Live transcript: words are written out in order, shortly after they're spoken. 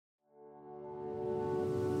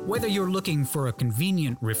Whether you're looking for a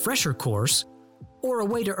convenient refresher course, or a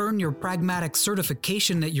way to earn your pragmatic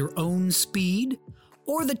certification at your own speed,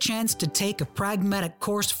 or the chance to take a pragmatic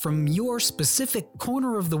course from your specific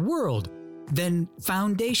corner of the world, then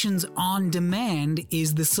Foundations on Demand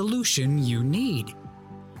is the solution you need.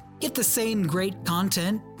 Get the same great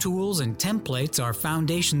content, tools, and templates our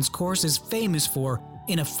Foundations course is famous for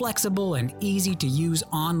in a flexible and easy-to-use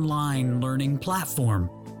online learning platform.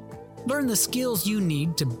 Learn the skills you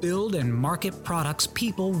need to build and market products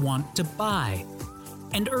people want to buy.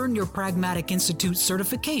 And earn your Pragmatic Institute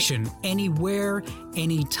certification anywhere,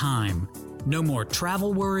 anytime. No more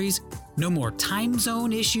travel worries, no more time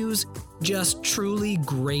zone issues, just truly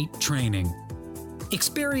great training.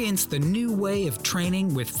 Experience the new way of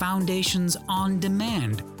training with Foundations on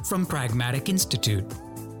Demand from Pragmatic Institute.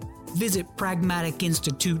 Visit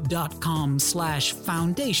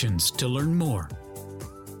pragmaticinstitute.com/foundations to learn more.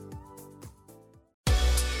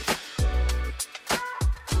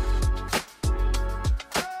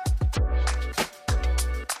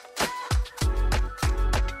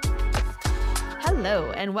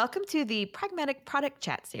 Hello, and welcome to the Pragmatic Product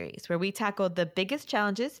Chat series, where we tackle the biggest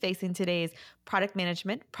challenges facing today's product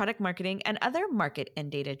management, product marketing, and other market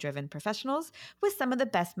and data-driven professionals with some of the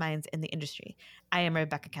best minds in the industry. I am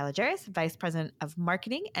Rebecca Caligeris, Vice President of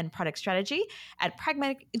Marketing and Product Strategy at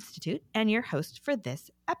Pragmatic Institute, and your host for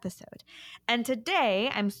this episode. And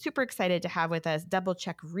today, I'm super excited to have with us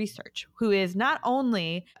DoubleCheck Research, who is not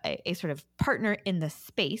only a sort of partner in the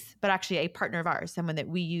space, but actually a partner of ours, someone that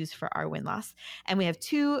we use for our win-loss. And we have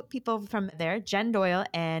two people from there, Jen Doyle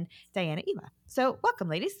and Diana Eva. So welcome,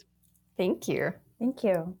 ladies. Thank you. Thank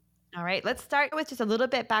you. All right, let's start with just a little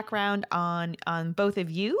bit background on both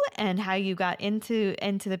of you and how you got into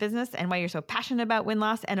the business and why you're so passionate about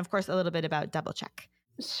win-loss, and of course, a little bit about DoubleCheck.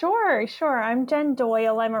 Sure. I'm Jen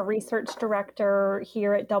Doyle. I'm a research director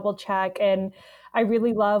here at DoubleCheck, and I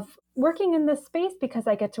really love working in this space because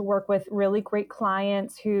I get to work with really great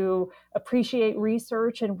clients who appreciate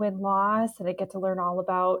research and win-loss, and I get to learn all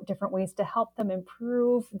about different ways to help them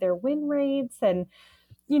improve their win rates. And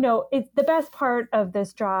it's the best part of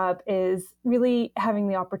this job is really having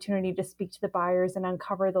the opportunity to speak to the buyers and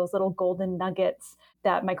uncover those little golden nuggets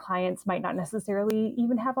that my clients might not necessarily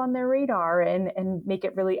even have on their radar, and make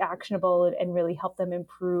it really actionable and really help them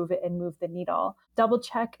improve and move the needle.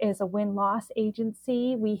 DoubleCheck is a win-loss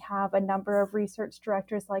agency. We have a number of research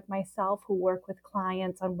directors like myself who work with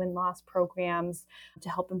clients on win-loss programs to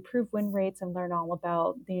help improve win rates and learn all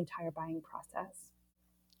about the entire buying process.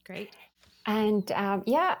 Great. And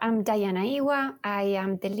I'm Diana Iwa. I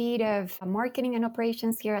am the lead of marketing and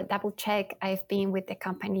operations here at DoubleCheck. I've been with the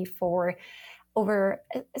company for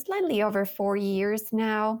slightly over 4 years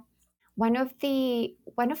now. One of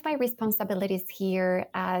my responsibilities here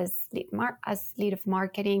as lead of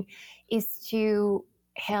marketing is to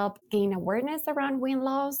help gain awareness around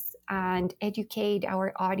win-loss and educate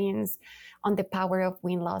our audience on the power of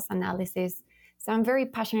win-loss analysis. So I'm very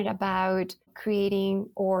passionate about creating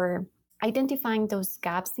or identifying those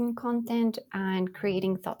gaps in content and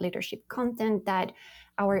creating thought leadership content that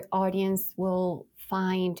our audience will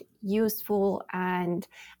find useful. And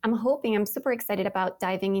I'm super excited about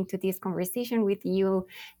diving into this conversation with you,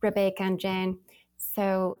 Rebecca and Jen.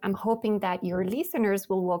 So I'm hoping that your listeners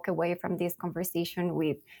will walk away from this conversation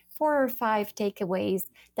with 4 or 5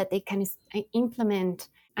 takeaways that they can implement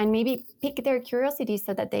and maybe pique their curiosity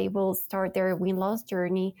so that they will start their win-loss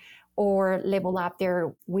journey or level up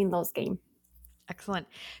their win-loss game. Excellent.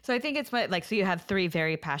 So I think it's so you have 3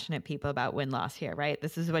 very passionate people about win-loss here, right?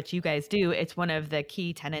 This is what you guys do. It's one of the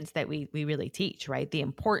key tenets that we really teach, right? The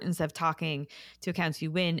importance of talking to accounts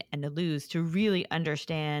you win and to lose to really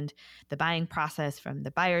understand the buying process from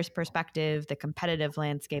the buyer's perspective, the competitive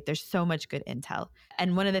landscape. There's so much good intel.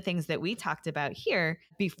 And one of the things that we talked about here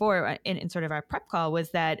before in sort of our prep call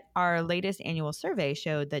was that our latest annual survey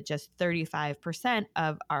showed that just 35%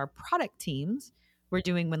 of our product teams were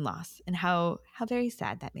doing win-loss, and how very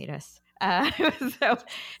sad that made us.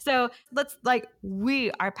 So let's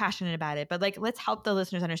we are passionate about it, but let's help the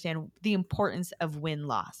listeners understand the importance of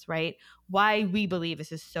win-loss, right? Why we believe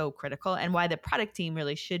this is so critical and why the product team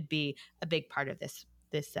really should be a big part of this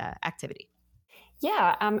activity.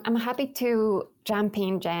 Yeah, I'm happy to jump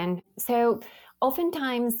in, Jen. So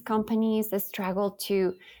oftentimes companies struggle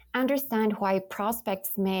to understand why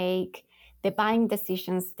prospects make the buying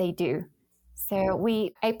decisions they do. So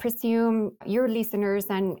I presume your listeners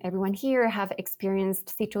and everyone here have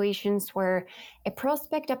experienced situations where a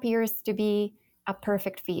prospect appears to be a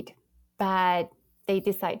perfect fit, but they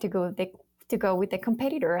decide to go with the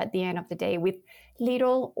competitor at the end of the day with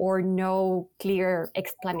little or no clear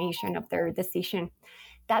explanation of their decision.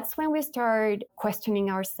 that's when we start questioning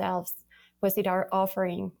ourselves. Was it our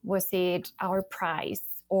offering? Was it our price?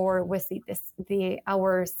 Or was it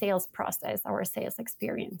our sales process, our sales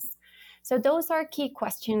experience? So those are key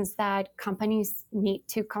questions that companies need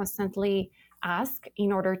to constantly ask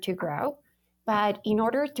in order to grow. But in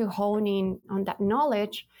order to hone in on that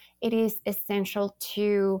knowledge, it is essential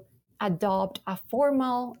to adopt a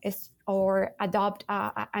formal or adopt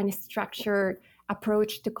a structured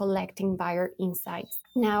approach to collecting buyer insights.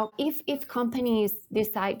 Now, if companies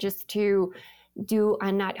decide just to do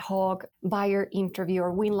an ad hoc buyer interview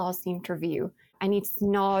or win-loss interview, and it's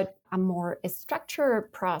not a more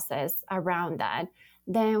structured process around that,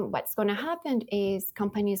 then what's going to happen is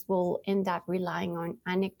companies will end up relying on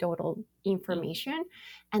anecdotal information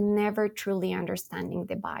and never truly understanding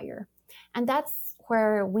the buyer. And that's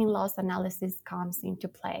where win-loss analysis comes into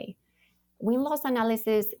play. Win-loss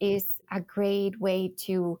analysis is a great way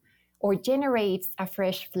to, or generates a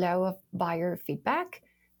fresh flow of buyer feedback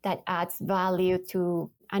that adds value to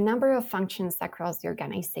a number of functions across the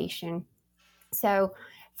organization. So,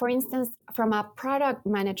 for instance, from a product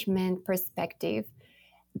management perspective,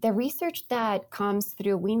 the research that comes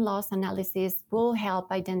through win-loss analysis will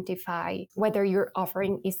help identify whether your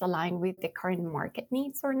offering is aligned with the current market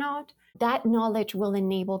needs or not. That knowledge will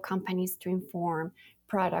enable companies to inform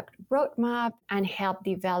product roadmap and help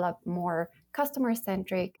develop more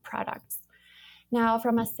customer-centric products. Now,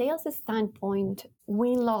 from a sales standpoint,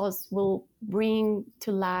 win-loss will bring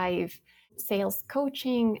to life sales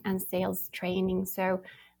coaching and sales training. So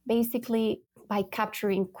basically, by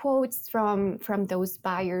capturing quotes from those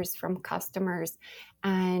buyers, from customers,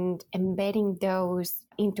 and embedding those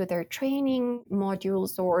into their training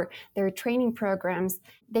modules or their training programs,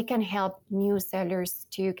 they can help new sellers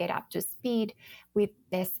to get up to speed with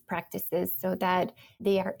best practices so that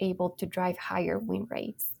they are able to drive higher win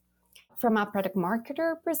rates. From a product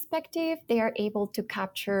marketer perspective, they are able to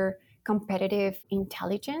capture competitive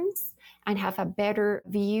intelligence and have a better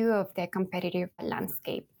view of the competitive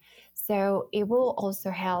landscape. So it will also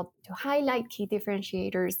help to highlight key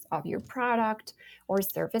differentiators of your product or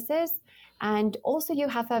services. And also you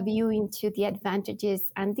have a view into the advantages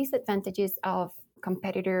and disadvantages of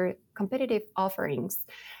competitive offerings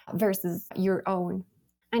versus your own.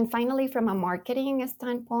 And finally, from a marketing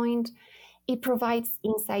standpoint, it provides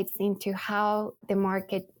insights into how the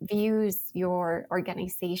market views your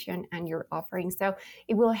organization and your offering. So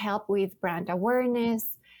it will help with brand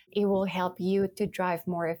awareness. It will help you to drive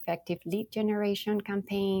more effective lead generation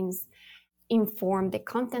campaigns, inform the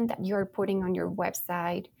content that you're putting on your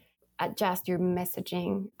website, adjust your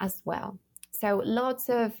messaging as well. So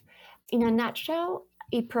in a nutshell,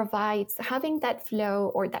 it provides having that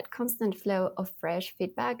flow or that constant flow of fresh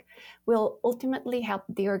feedback will ultimately help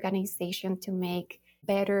the organization to make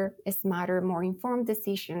better, smarter, more informed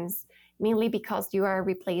decisions, mainly because you are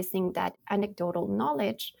replacing that anecdotal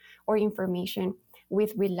knowledge or information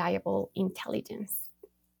with reliable intelligence.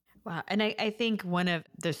 Wow. And I think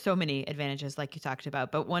there's so many advantages like you talked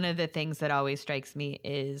about, but one of the things that always strikes me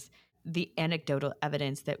is the anecdotal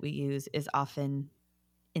evidence that we use is often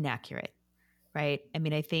inaccurate. Right? I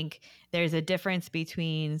mean, I think there's a difference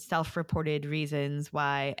between self-reported reasons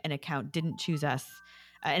why an account didn't choose us.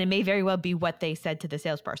 And it may very well be what they said to the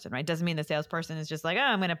salesperson, right? Doesn't mean the salesperson is just like, oh,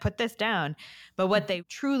 I'm going to put this down. But what they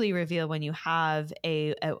truly reveal when you have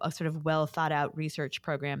a sort of well thought out research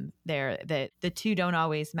program there, that the two don't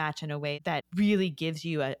always match in a way that really gives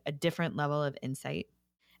you a different level of insight.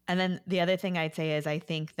 And then the other thing I'd say is I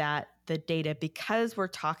think that the data, because we're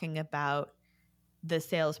talking about the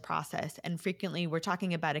sales process, and frequently we're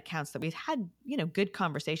talking about accounts that we've had, good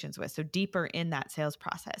conversations with. So deeper in that sales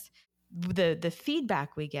process, the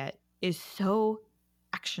feedback we get is so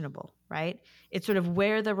actionable, right? It's sort of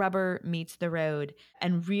where the rubber meets the road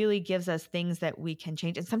and really gives us things that we can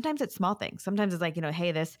change. And sometimes it's small things. Sometimes it's like,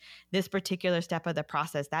 hey, this particular step of the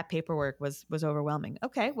process, that paperwork was overwhelming.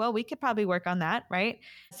 Okay, well, we could probably work on that, right?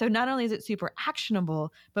 So not only is it super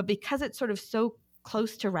actionable, but because it's sort of so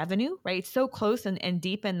close to revenue, right? So close and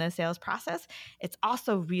deep in the sales process, it's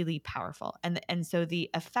also really powerful. And so the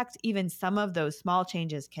effect even some of those small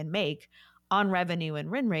changes can make on revenue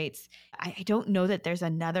and win rates, I don't know that there's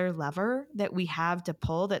another lever that we have to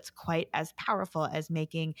pull that's quite as powerful as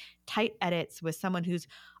making tight edits with someone who's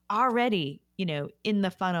already, in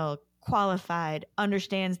the funnel, qualified,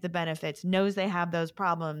 understands the benefits, knows they have those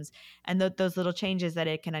problems, and those little changes that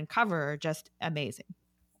it can uncover are just amazing.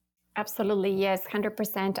 Absolutely, yes,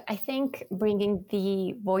 100%. I think bringing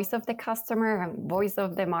the voice of the customer and voice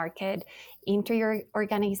of the market into your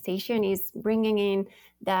organization is bringing in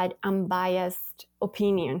that unbiased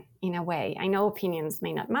opinion in a way. I know opinions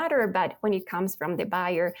may not matter, but when it comes from the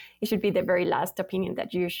buyer, it should be the very last opinion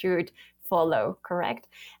that you should follow, correct?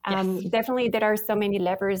 Yes. Definitely, there are so many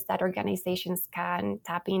levers that organizations can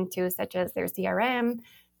tap into, such as their CRM,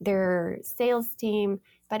 their sales team,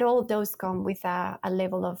 but all those come with a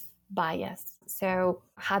level of bias. So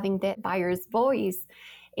having the buyer's voice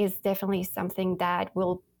is definitely something that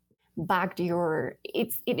will back your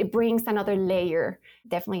it brings another layer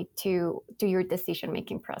definitely to your decision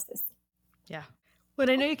making process. Yeah. But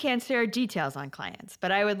I know you can't share details on clients,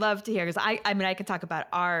 but I would love to hear, because I mean, I can talk about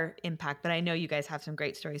our impact, but I know you guys have some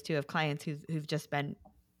great stories too of clients who've just been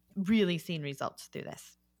really seen results through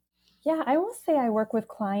this. Yeah, I will say I work with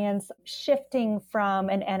clients shifting from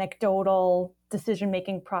an anecdotal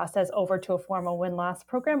decision-making process over to a formal win-loss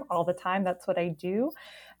program all the time. That's what I do.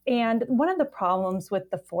 And one of the problems with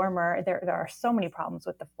the former, there are so many problems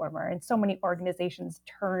with the former, and so many organizations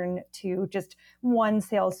turn to just one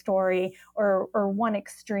sales story or one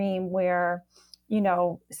extreme where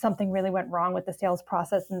something really went wrong with the sales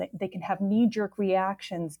process, and they can have knee-jerk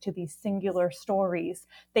reactions to these singular stories.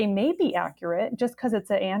 They may be accurate. Just because it's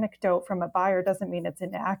an anecdote from a buyer doesn't mean it's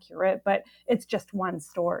inaccurate, but it's just one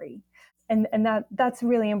story. And that's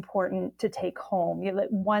really important to take home.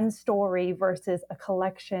 One story versus a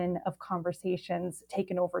collection of conversations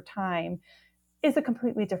taken over time is a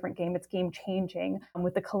completely different game. It's game changing.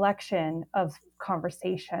 With the collection of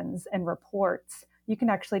conversations and reports, you can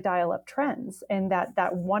actually dial up trends, and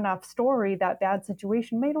that one-off story, that bad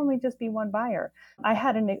situation might only just be one buyer. I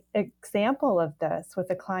had an example of this with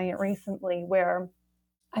a client recently where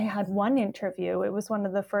I had one interview. It was one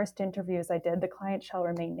of the first interviews I did. The client shall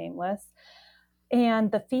remain nameless. And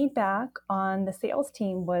the feedback on the sales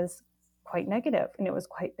team was quite negative, and it was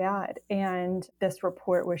quite bad. And this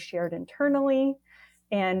report was shared internally,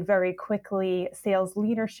 and very quickly sales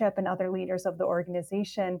leadership and other leaders of the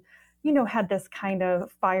organization had this kind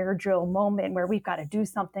of fire drill moment where we've got to do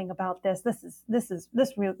something about this.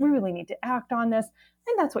 We really need to act on this.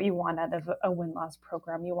 And that's what you want out of a win-loss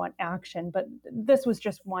program. You want action, but this was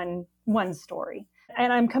just one story.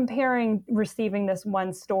 And I'm comparing receiving this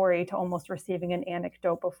one story to almost receiving an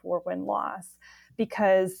anecdote before win-loss,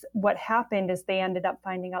 because what happened is they ended up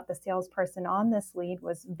finding out the salesperson on this lead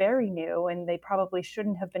was very new, and they probably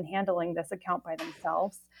shouldn't have been handling this account by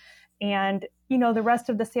themselves. And, the rest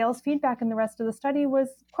of the sales feedback and the rest of the study was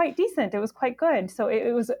quite decent. It was quite good. So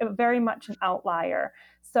it was very much an outlier.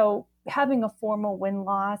 So having a formal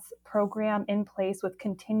win-loss program in place with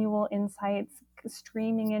continual insights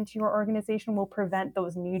streaming into your organization will prevent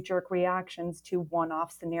those knee-jerk reactions to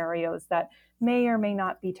one-off scenarios that may or may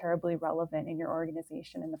not be terribly relevant in your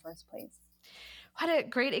organization in the first place. What a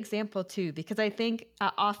great example too, because I think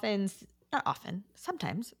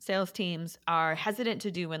sometimes sales teams are hesitant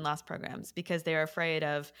to do win-loss programs because they're afraid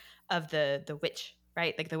of the witch,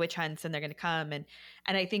 right? Like the witch hunts, and they're going to come. And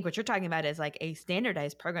I think what you're talking about is like a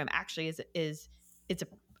standardized program actually is it's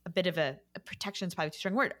a bit of a protection is probably too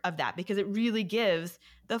strong word of that, because it really gives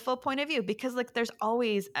the full point of view, because like there's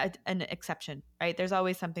always an exception, right? There's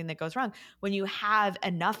always something that goes wrong when you have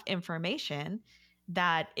enough information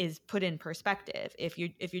that is put in perspective. If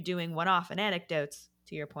you're doing one-off and anecdotes,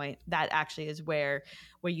 to your point, that actually is where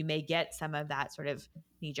you may get some of that sort of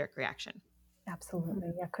knee-jerk reaction. Absolutely.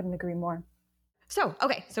 I couldn't agree more. So,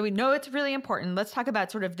 okay, so we know it's really important. Let's talk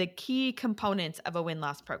about sort of the key components of a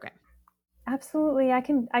win-loss program. Absolutely. I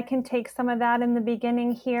can take some of that in the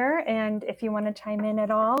beginning here. And if you want to chime in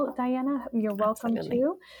at all, Diana, you're welcome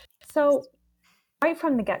to. So right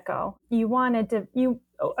from the get-go,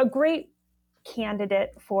 a great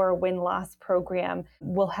candidate for a win-loss program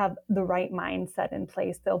will have the right mindset in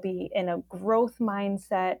place. They'll be in a growth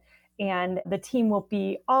mindset, and the team will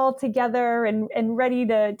be all together and ready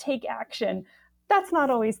to take action. That's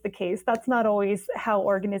not always the case. That's not always how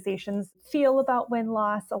organizations feel about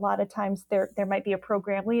win-loss. A lot of times there might be a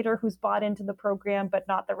program leader who's bought into the program, but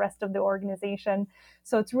not the rest of the organization.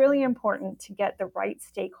 So it's really important to get the right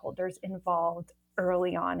stakeholders involved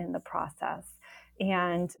early on in the process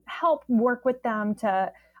and help work with them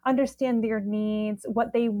to understand their needs,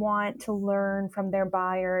 what they want to learn from their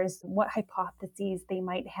buyers, what hypotheses they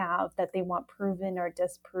might have that they want proven or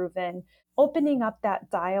disproven. Opening up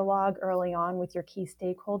that dialogue early on with your key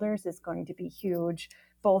stakeholders is going to be huge.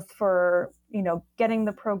 both for, getting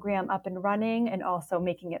the program up and running and also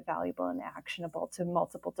making it valuable and actionable to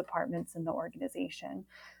multiple departments in the organization.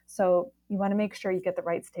 So you want to make sure you get the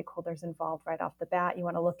right stakeholders involved right off the bat. You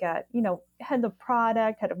want to look at, head of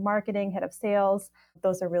product, head of marketing, head of sales.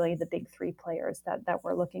 Those are really the big three players that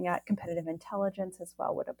we're looking at. Competitive intelligence as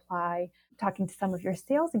well would apply. Talking to some of your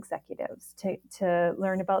sales executives to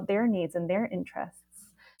learn about their needs and their interests.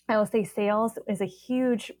 I will say sales is a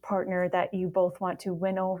huge partner that you both want to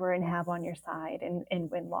win over and have on your side in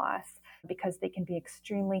win-loss, because they can be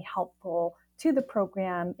extremely helpful to the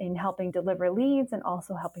program in helping deliver leads and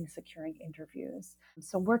also helping securing interviews.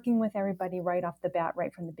 So working with everybody right off the bat,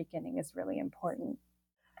 right from the beginning, is really important.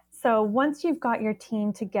 So once you've got your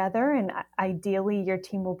team together, and ideally your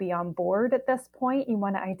team will be on board at this point, you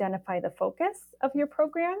want to identify the focus of your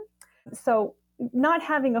program. So not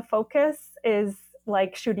having a focus is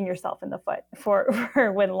like shooting yourself in the foot for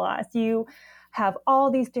win-loss. You have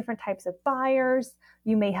all these different types of buyers.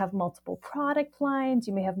 You may have multiple product lines.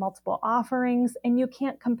 You may have multiple offerings, and you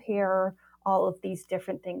can't compare all of these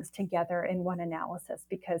different things together in one analysis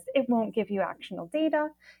because it won't give you actionable data.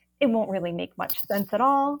 It won't really make much sense at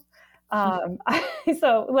all.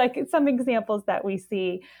 So like some examples that we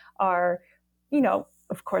see are,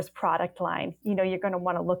 of course, product line. You're going to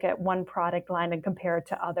want to look at one product line and compare it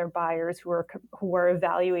to other buyers who are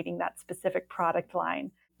evaluating that specific product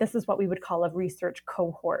line. This is what we would call a research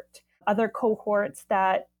cohort. Other cohorts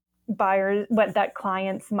that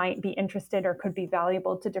clients might be interested or could be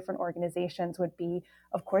valuable to different organizations would be,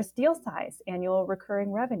 of course, deal size, annual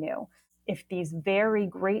recurring revenue. If these vary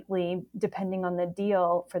greatly depending on the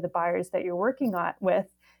deal for the buyers that you're working with,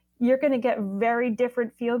 you're going to get very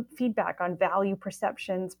different feedback on value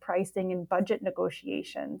perceptions, pricing, and budget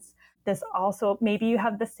negotiations. This also, maybe you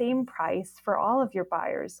have the same price for all of your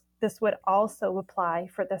buyers. This would also apply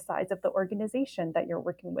for the size of the organization that you're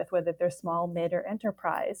working with, whether they're small, mid, or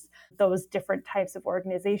enterprise. Those different types of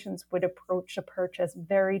organizations would approach a purchase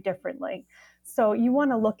very differently. So you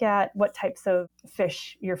want to look at what types of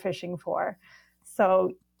fish you're fishing for.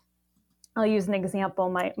 So I'll use an example.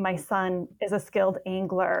 My son is a skilled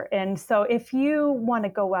angler. And so if you want to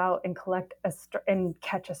go out and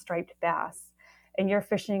catch a striped bass, and you're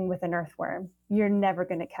fishing with an earthworm, you're never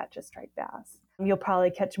going to catch a striped bass. You'll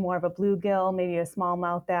probably catch more of a bluegill, maybe a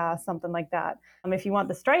smallmouth bass, something like that. If you want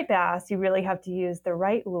the striped bass, you really have to use the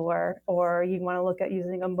right lure, or you want to look at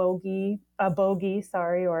using a bogey,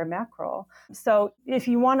 or a mackerel. So if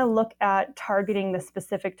you want to look at targeting the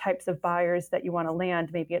specific types of buyers that you want to land,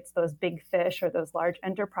 maybe it's those big fish or those large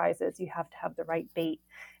enterprises, you have to have the right bait.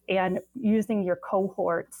 And using your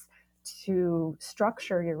cohorts to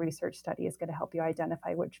structure your research study is going to help you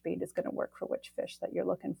identify which bait is going to work for which fish that you're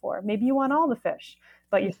looking for. Maybe you want all the fish,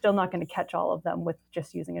 but you're still not going to catch all of them with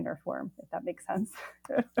just using an earthworm, if that makes sense.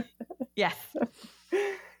 Yes.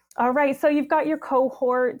 All right. So you've got your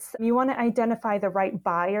cohorts. You want to identify the right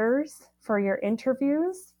buyers for your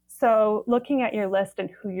interviews. So looking at your list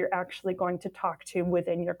and who you're actually going to talk to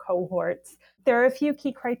within your cohorts, there are a few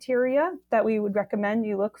key criteria that we would recommend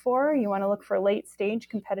you look for. You want to look for late stage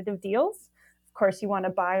competitive deals. Of course, you want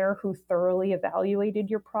a buyer who thoroughly evaluated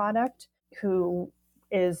your product, who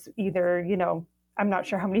is either, I'm not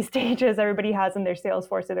sure how many stages everybody has in their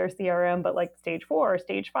Salesforce or their CRM, but like stage 4 or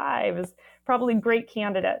stage 5 is probably great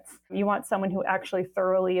candidates. You want someone who actually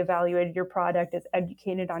thoroughly evaluated your product, is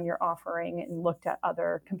educated on your offering, and looked at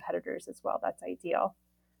other competitors as well. That's ideal.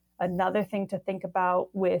 Another thing to think about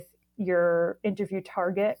with your interview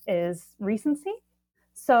target is recency.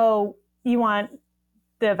 So you want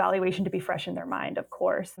the evaluation to be fresh in their mind, of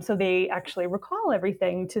course, so they actually recall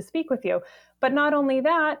everything to speak with you. But not only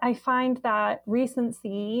that, I find that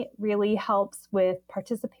recency really helps with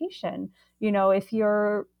participation. If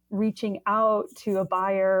you're reaching out to a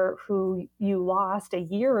buyer who you lost a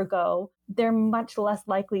year ago, they're much less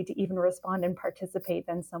likely to even respond and participate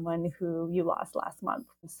than someone who you lost last month.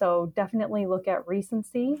 So definitely look at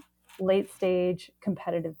recency, late stage,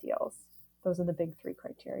 competitive deals. Those are the big 3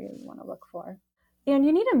 criteria you want to look for. And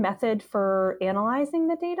you need a method for analyzing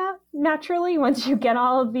the data. Naturally, once you get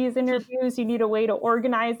all of these interviews, you need a way to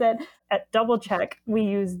organize it. At DoubleCheck, we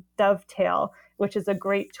use Dovetail, which is a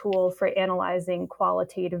great tool for analyzing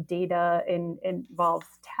qualitative data and involves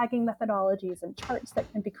tagging methodologies and charts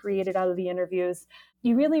that can be created out of the interviews.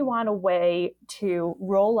 You really want a way to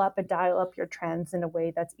roll up and dial up your trends in a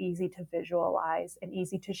way that's easy to visualize and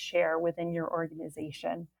easy to share within your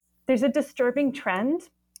organization. There's a disturbing trend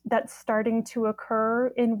that's starting to occur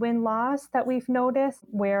in win-loss that we've noticed,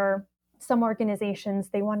 where some organizations,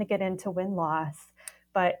 they want to get into win-loss,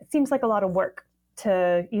 but it seems like a lot of work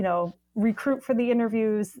to, recruit for the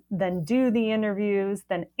interviews, then do the interviews,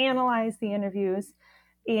 then analyze the interviews.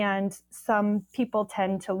 And some people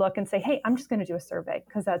tend to look and say, hey, I'm just going to do a survey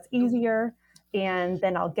because that's easier. And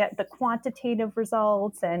then I'll get the quantitative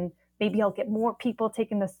results, and maybe I'll get more people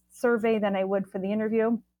taking the survey than I would for the interview.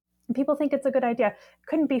 And people think it's a good idea.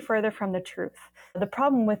 Couldn't be further from the truth. The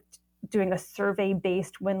problem with doing a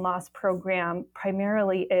survey-based win-loss program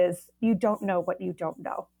primarily is you don't know what you don't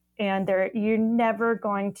know. And you're never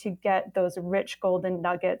going to get those rich golden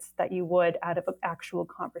nuggets that you would out of an actual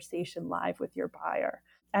conversation live with your buyer.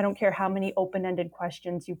 I don't care how many open-ended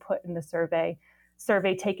questions you put in the survey.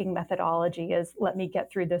 Survey taking methodology is let me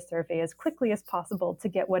get through this survey as quickly as possible to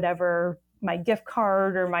get whatever my gift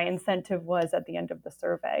card or my incentive was at the end of the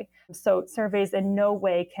survey. So surveys in no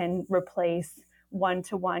way can replace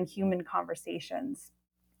one-to-one human conversations.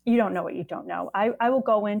 You don't know what you don't know. I will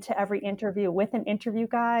go into every interview with an interview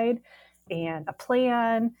guide and a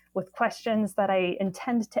plan with questions that I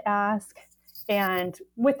intend to ask. And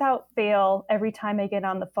without fail, every time I get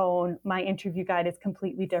on the phone, my interview guide is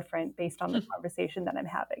completely different based on the conversation that I'm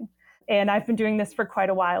having. And I've been doing this for quite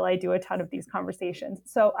a while. I do a ton of these conversations.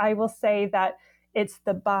 So I will say that it's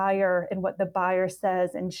the buyer and what the buyer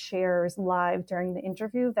says and shares live during the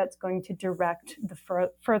interview that's going to direct the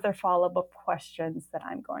further follow-up questions that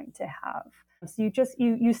I'm going to have. So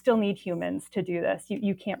you still need humans to do this.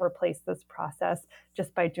 You can't replace this process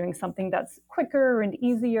just by doing something that's quicker and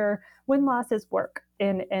easier. Win-loss is work,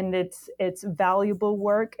 and it's valuable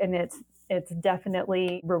work, and it's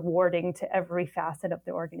definitely rewarding to every facet of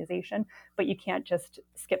the organization. But you can't just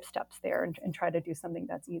skip steps there and try to do something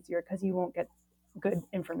that's easier, because you won't get good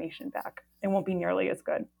information back. It won't be nearly as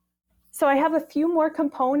good. So I have a few more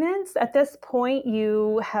components. At this point,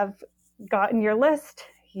 you have gotten your list,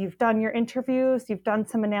 you've done your interviews, you've done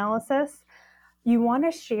some analysis. You want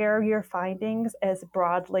to share your findings as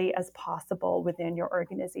broadly as possible within your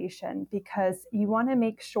organization, because you want to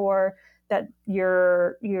make sure that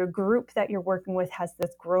your group that you're working with has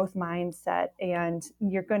this growth mindset, and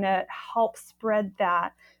you're going to help spread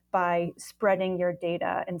that by spreading your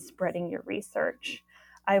data and spreading your research.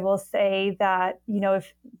 I will say that,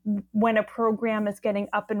 when a program is getting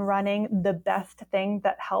up and running, the best thing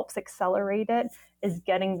that helps accelerate it is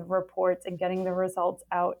getting the reports and getting the results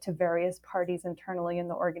out to various parties internally in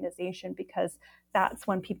the organization, because that's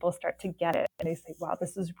when people start to get it. And they say, wow,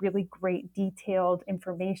 this is really great, detailed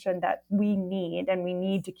information that we need, and we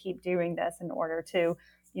need to keep doing this in order to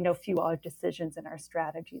fuel our decisions and our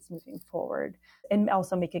strategies moving forward. And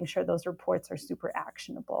also making sure those reports are super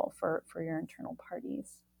actionable for your internal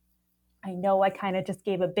parties. I know I kind of just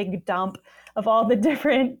gave a big dump of all the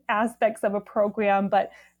different aspects of a program,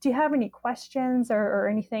 but do you have any questions or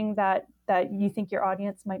anything that you think your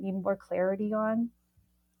audience might need more clarity on?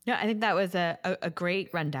 No, I think that was a great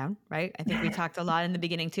rundown, right? I think we talked a lot in the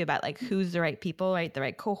beginning too about like who's the right people, right? The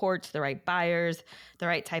right cohorts, the right buyers, the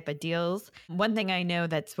right type of deals. One thing I know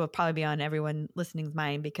will probably be on everyone listening's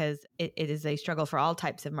mind, because it is a struggle for all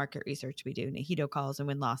types of market research we do, Nahido calls and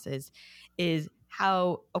win-losses, is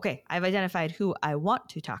how, okay, I've identified who I want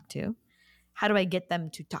to talk to. How do I get them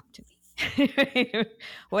to talk to me?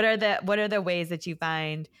 What are the ways that you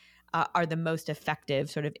find are the most effective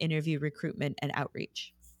sort of interview recruitment and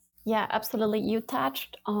outreach? Yeah, absolutely. You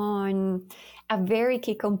touched on a very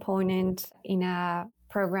key component in a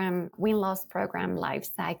program, win-loss program life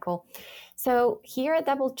cycle. So here at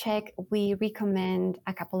DoubleCheck, we recommend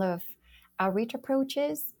a couple of outreach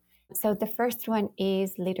approaches. So the first one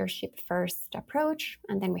is leadership first approach,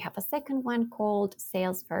 and then we have a second one called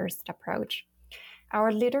sales first approach.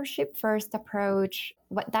 Our leadership first approach,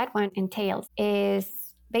 what that one entails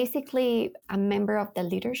is basically a member of the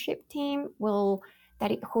leadership team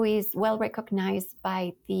who is well recognized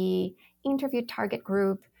by the interview target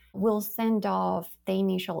group will send off the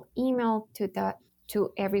initial email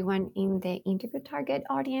to everyone in the interview target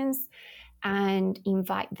audience and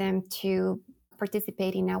invite them to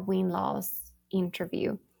participate in a win-loss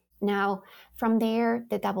interview. Now, from there,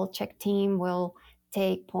 the DoubleCheck team will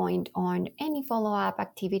take point on any follow-up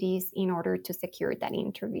activities in order to secure that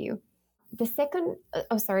interview.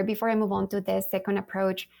 Before I move on to the second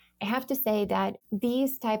approach, I have to say that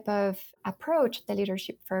this type of approach, the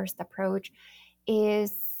leadership first approach,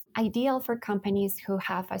 is ideal for companies who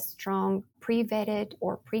have a strong pre-vetted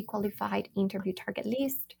or pre-qualified interview target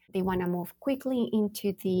list. They want to move quickly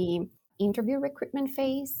into the interview recruitment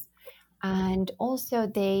phase. And also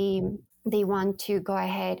they want to go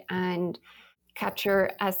ahead and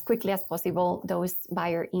capture as quickly as possible those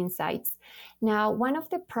buyer insights. Now, one of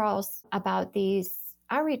the pros about this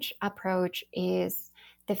outreach approach is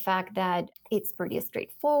the fact that it's pretty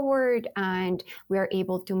straightforward and we are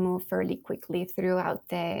able to move fairly quickly throughout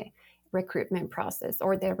the recruitment process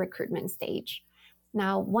or the recruitment stage.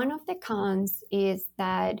 Now, one of the cons is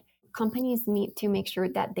that companies need to make sure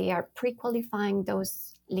that they are pre-qualifying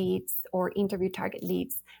those leads or interview target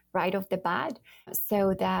leads right off the bat,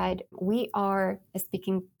 so that we are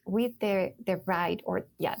speaking with the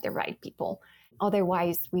right people.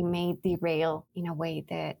 Otherwise, we may derail in a way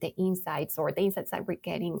the insights, or the insights that we're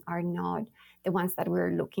getting are not the ones that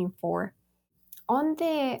we're looking for. On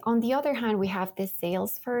the other hand, we have the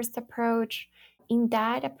sales first approach. In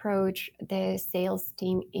that approach, the sales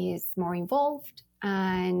team is more involved,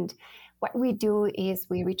 and what we do is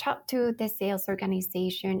we reach out to the sales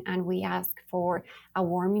organization and we ask for a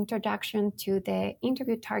warm introduction to the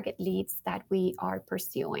interview target leads that we are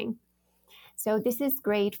pursuing. So this is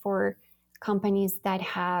great for companies that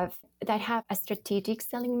have a strategic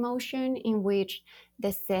selling motion in which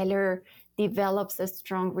the seller develops a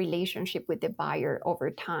strong relationship with the buyer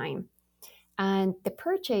over time. And the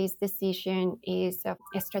purchase decision is of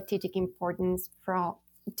a strategic importance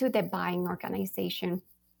to the buying organization.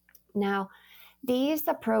 Now, this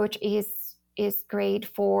approach is great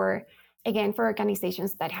for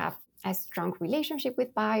organizations that have a strong relationship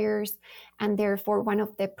with buyers. And therefore, one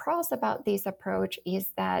of the pros about this approach is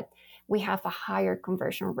that we have a higher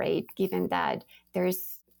conversion rate, given that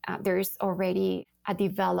there's already a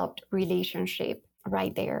developed relationship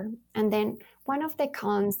right there. And then one of the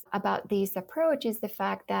cons about this approach is the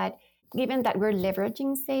fact that given that we're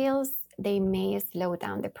leveraging sales, they may slow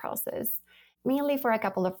down the process, mainly for a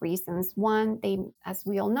couple of reasons. One, as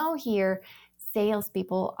we all know here,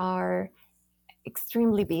 salespeople are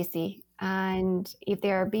extremely busy. And if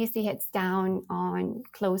they are busy heads down on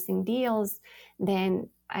closing deals, then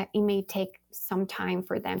it may take some time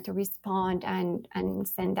for them to respond and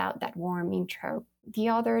send out that warm intro. The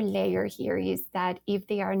other layer here is that if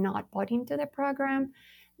they are not bought into the program,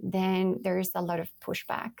 then there's a lot of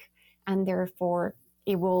pushback, and therefore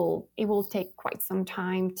it will take quite some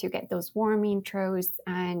time to get those warm intros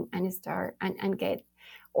and start and get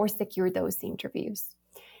or secure those interviews.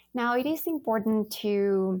 Now, it is important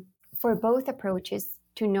for both approaches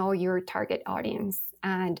to know your target audience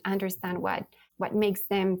and understand what makes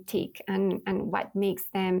them tick and what makes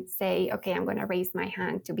them say, okay, I'm going to raise my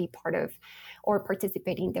hand to be part of or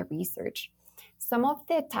participate in the research. Some of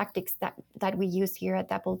the tactics that we use here at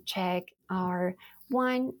DoubleCheck are,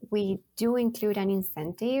 one, we do include an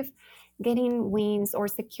incentive. Getting wins or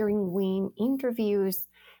securing win interviews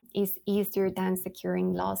is easier than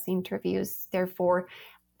securing loss interviews. Therefore,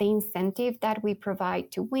 the incentive that we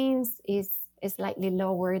provide to wins is slightly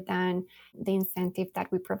lower than the incentive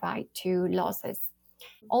that we provide to losses.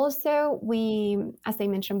 Also, as I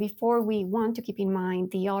mentioned before, we want to keep in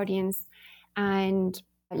mind the audience. And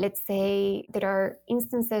let's say there are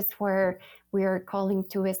instances where we are calling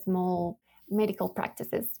to a small medical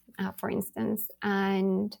practices, for instance,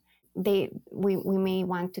 and we may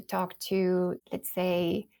want to talk to, let's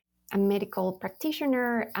say, a medical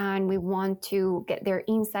practitioner, and we want to get their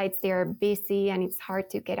insights. They're busy and it's hard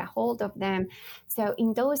to get a hold of them. So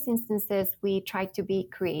in those instances, we try to be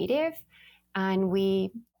creative, and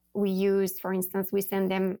we use, for instance, we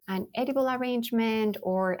send them an edible arrangement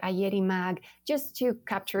or a Yeti mag just to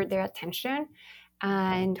capture their attention.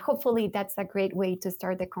 And hopefully that's a great way to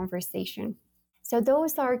start the conversation. So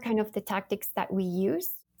those are kind of the tactics that we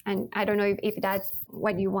use. And I don't know if that's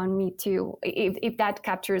what you want me to, if that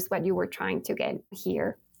captures what you were trying to get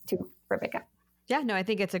here to, Rebecca. Yeah, no, I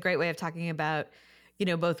think it's a great way of talking about,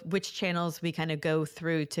 both which channels we kind of go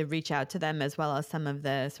through to reach out to them, as well as some of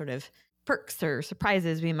the sort of perks or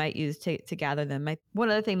surprises we might use to gather them. One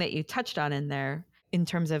other thing that you touched on in there, in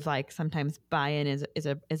terms of like sometimes buy-in is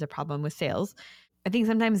a problem with sales. I think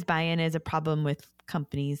sometimes buy-in is a problem with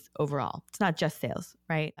companies overall. It's not just sales,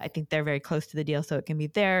 right? I think they're very close to the deal, so it can be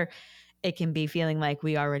there. It can be feeling like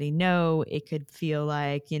we already know. It could feel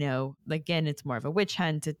like, again, it's more of a witch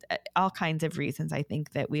hunt. All kinds of reasons I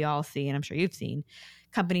think that we all see, and I'm sure you've seen,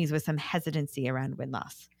 companies with some hesitancy around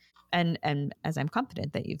win-loss. And as I'm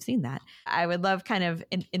confident that you've seen that, I would love kind of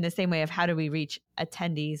in the same way of how do we reach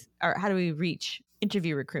attendees, or how do we reach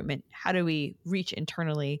interview recruitment? How do we reach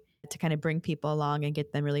internally to kind of bring people along and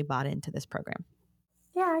get them really bought into this program?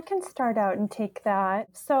 Yeah, I can start out and take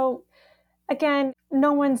that. So again,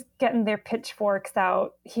 no one's getting their pitchforks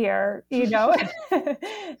out here,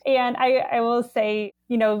 And I will say,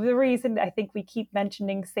 the reason I think we keep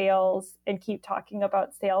mentioning sales and keep talking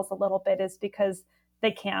about sales a little bit is because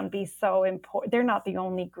they can be so important. They're not the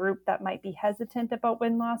only group that might be hesitant about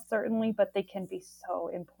win-loss, certainly, but they can be so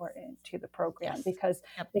important to the program because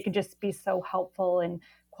they can just be so helpful in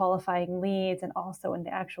qualifying leads and also in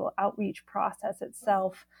the actual outreach process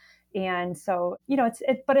itself. And so,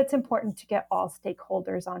 but it's important to get all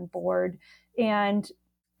stakeholders on board. And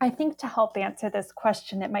I think to help answer this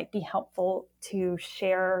question, it might be helpful to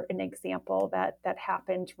share an example that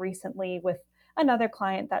happened recently with another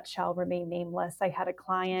client that shall remain nameless. I had a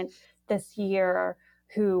client this year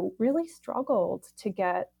who really struggled to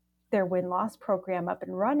get their win-loss program up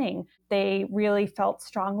and running. They really felt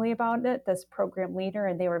strongly about it, this program leader,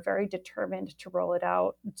 and they were very determined to roll it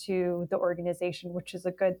out to the organization, which is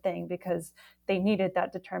a good thing because they needed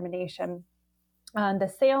that determination.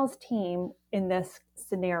 The sales team in this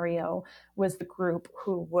scenario was the group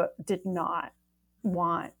who did not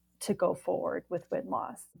want to go forward with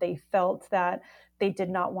win-loss. They felt that they did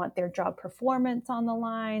not want their job performance on the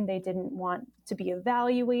line. They didn't want to be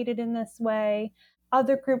evaluated in this way.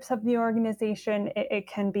 Other groups of the organization, it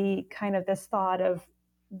can be kind of this thought of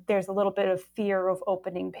there's a little bit of fear of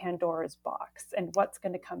opening Pandora's box and what's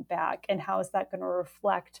going to come back and how is that going to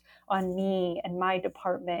reflect on me and my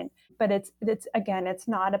department. But it's again, it's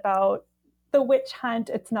not about the witch hunt.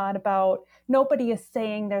 It's not about, nobody is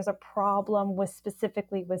saying there's a problem with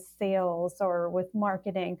specifically with sales or with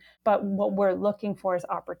marketing, but what we're looking for is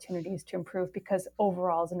opportunities to improve because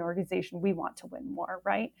overall as an organization, we want to win more,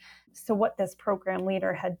 right? So what this program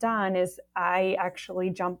leader had done is I actually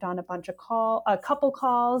jumped on a couple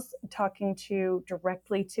calls talking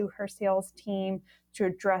directly to her sales team to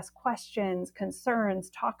address questions, concerns,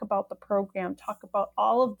 talk about the program, talk about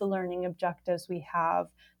all of the learning objectives we have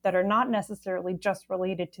that are not necessarily just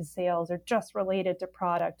related to sales or just related to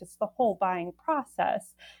product. It's the whole buying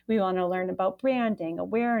process. We want to learn about branding,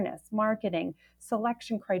 awareness, marketing,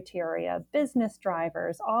 selection criteria, business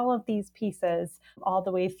drivers, all of these pieces, all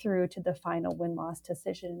the way through to the final win-loss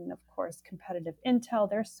decision. And of course, competitive intel.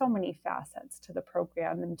 There's so many facets to the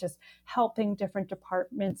program and just helping different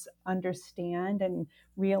departments understand and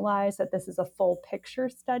realize that this is a full picture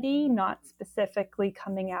study, not specifically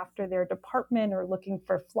coming after their department or looking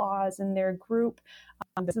for flaws in their group.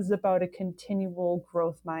 This is about a continual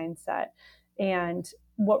growth mindset. And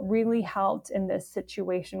what really helped in this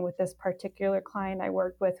situation with this particular client I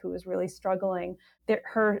worked with who was really struggling, that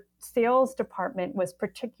her sales department was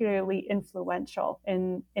particularly influential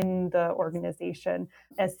in the organization,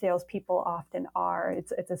 as salespeople often are.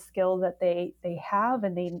 It's a skill that they have,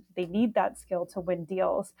 and they need that skill to win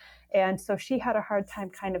deals. And so she had a hard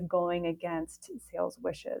time kind of going against sales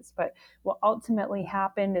wishes. But what ultimately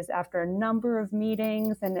happened is after a number of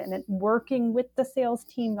meetings and working with the sales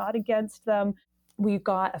team, not against them, we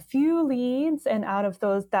got a few leads, and out of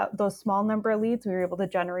those small number of leads, we were able to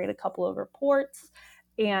generate a couple of reports.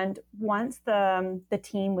 And once the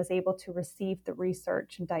team was able to receive the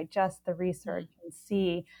research and digest the research and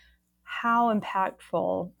see how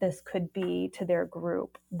impactful this could be to their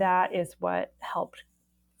group, that is what helped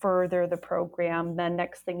further the program. Then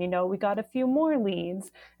next thing you know, we got a few more leads,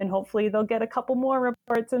 and hopefully they'll get a couple more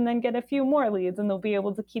reports and then get a few more leads, and they'll be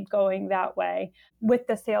able to keep going that way. With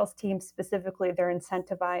the sales team specifically, they're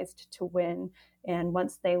incentivized to win. And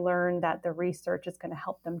once they learn that the research is going to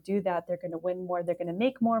help them do that, they're going to win more, they're going to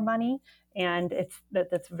make more money. And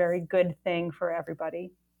that's a very good thing for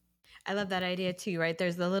everybody. I love that idea too, right?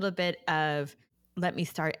 There's a little bit of, let me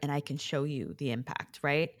start and I can show you the impact,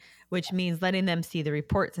 right? Which means letting them see the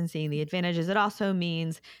reports and seeing the advantages. It also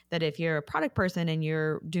means that if you're a product person and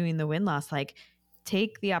you're doing the win-loss, like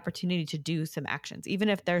take the opportunity to do some actions, even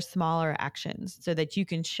if they're smaller actions, so that you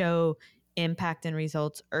can show impact and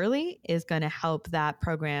results early is going to help that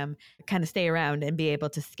program kind of stay around and be able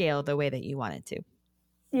to scale the way that you want it to.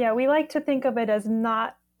 Yeah, we like to think of it as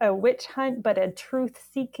not a witch hunt, but a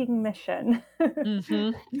truth-seeking mission.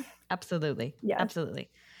 Mm-hmm. Absolutely. Yes. Absolutely.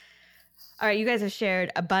 All right, you guys have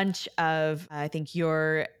shared a bunch of, I think,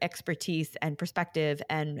 your expertise and perspective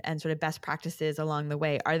and sort of best practices along the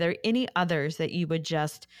way. Are there any others that you would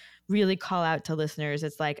just really call out to listeners?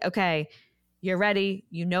 It's like, okay, you're ready.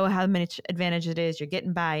 You know how much advantage it is. You're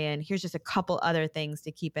getting buy-in. Here's just a couple other things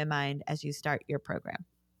to keep in mind as you start your program.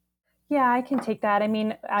 Yeah, I can take that. I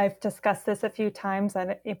mean, I've discussed this a few times,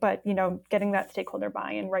 but getting that stakeholder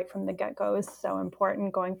buy-in right from the get-go is so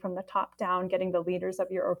important. Going from the top down, getting the leaders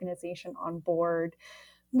of your organization on board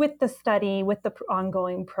with the study, with the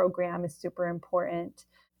ongoing program is super important.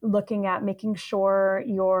 Looking at making sure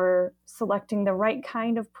you're selecting the right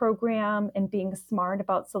kind of program and being smart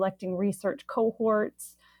about selecting research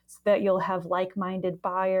cohorts so that you'll have like-minded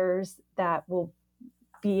buyers that will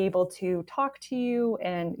be able to talk to you,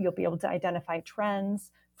 and you'll be able to identify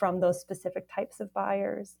trends from those specific types of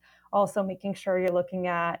buyers. Also making sure you're looking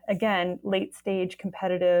at, again, late stage,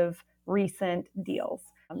 competitive, recent deals.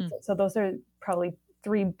 So those are probably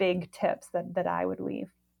 3 big tips that I would leave.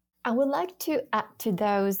 I would like to add to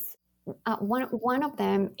those. One of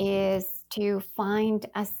them is to find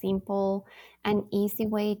a simple and easy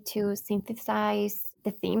way to synthesize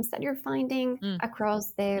the themes that you're finding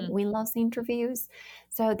across the win-loss interviews.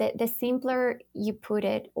 So the simpler you put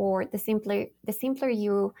it, or the simpler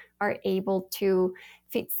you are able to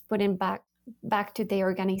put it back to the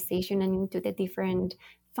organization and into the different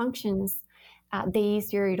functions, the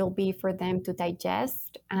easier it'll be for them to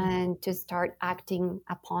digest and to start acting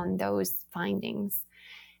upon those findings.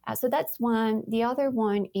 So that's one. The other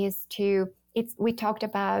one is we talked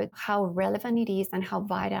about how relevant it is and how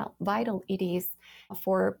vital it is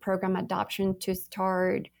for program adoption to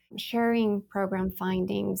start sharing program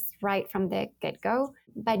findings right from the get-go.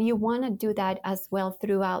 But you want to do that as well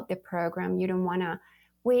throughout the program. You don't want to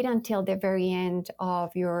wait until the very end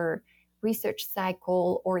of your research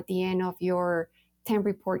cycle or the end of your 10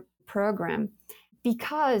 report program.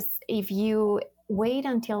 Because if you wait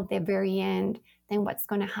until the very end, then what's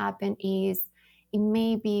going to happen is it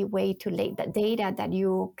may be way too late. The data that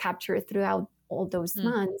you capture throughout all those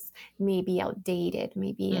months may be outdated,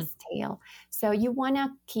 maybe a stale. So you want to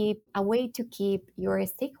keep a way to keep your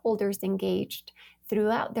stakeholders engaged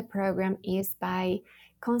throughout the program is by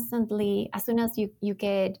constantly, as soon as you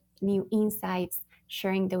get new insights,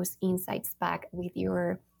 sharing those insights back with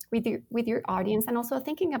your audience, and also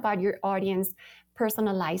thinking about your audience,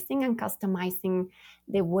 personalizing and customizing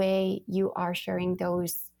the way you are sharing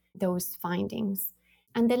those findings.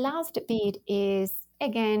 And the last bit is,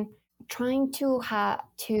 again, trying to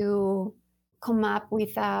come up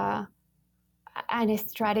with a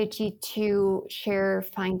strategy to share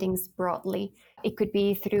findings broadly. It could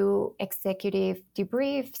be through executive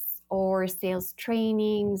debriefs or sales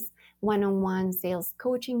trainings, one-on-one sales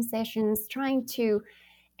coaching sessions, trying to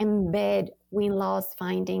embed win-loss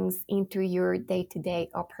findings into your day-to-day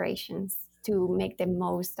operations to make the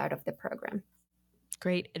most out of the program.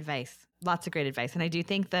 Great advice. Lots of great advice. And I do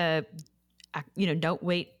think don't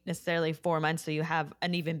wait necessarily 4 months so you have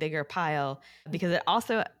an even bigger pile, because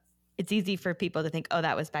it's easy for people to think, oh,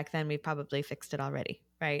 that was back then, we probably fixed it already,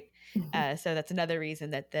 right? So that's another reason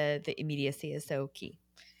that the immediacy is so key.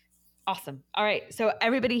 Awesome. All right. So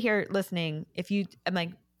everybody here listening, if you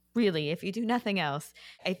do nothing else,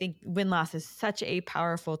 I think win-loss is such a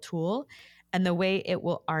powerful tool, and the way it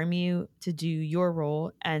will arm you to do your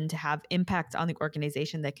role and to have impact on the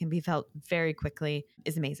organization that can be felt very quickly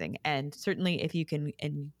is amazing. And certainly if you can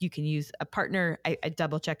use a partner, I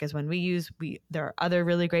double check is when there are other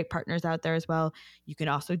really great partners out there as well. You can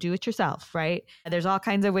also do it yourself, right? There's all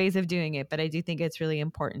kinds of ways of doing it, but I do think it's really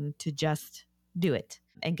important to just do it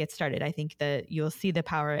and get started. I think that you'll see the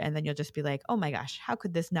power, and then you'll just be like, oh my gosh, how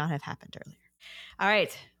could this not have happened earlier? All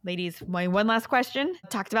right, ladies, my one last question.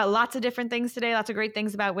 Talked about lots of different things today, lots of great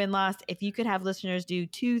things about win-loss. If you could have listeners do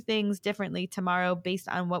 2 things differently tomorrow based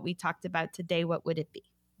on what we talked about today, what would it be?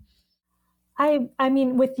 I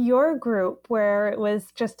mean, with your group where it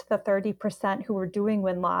was just the 30% who were doing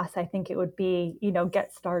win-loss, I think it would be,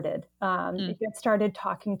 get started. Get started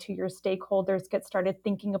talking to your stakeholders, get started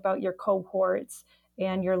thinking about your cohorts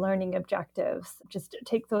and your learning objectives. Just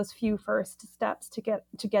take those few first steps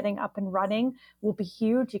to getting up and running will be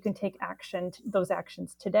huge. You can take those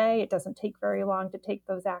actions today. It doesn't take very long to take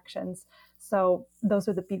those actions. So those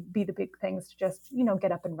are the big things to just,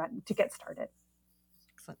 get up and run, to get started.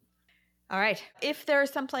 Excellent. All right. If there's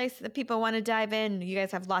someplace that people want to dive in, you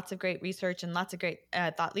guys have lots of great research and lots of great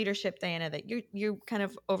thought leadership, Diana, that you kind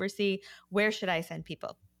of oversee. Where should I send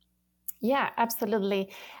people? Yeah,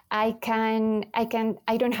 absolutely. I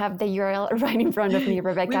don't have the URL right in front of me,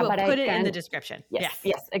 Rebecca, we will but put it in the description. Yes,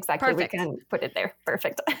 exactly. Perfect. We can put it there.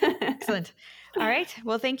 Perfect. Excellent. All right.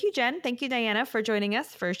 Well, thank you, Jen. Thank you, Diana, for joining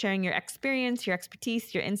us, for sharing your experience, your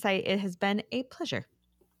expertise, your insight. It has been a pleasure.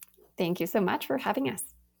 Thank you so much for having us.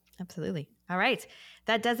 Absolutely. All right.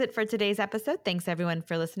 That does it for today's episode. Thanks, everyone,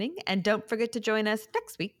 for listening. And don't forget to join us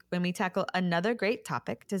next week when we tackle another great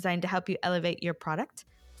topic designed to help you elevate your product,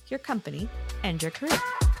 your company, and your career.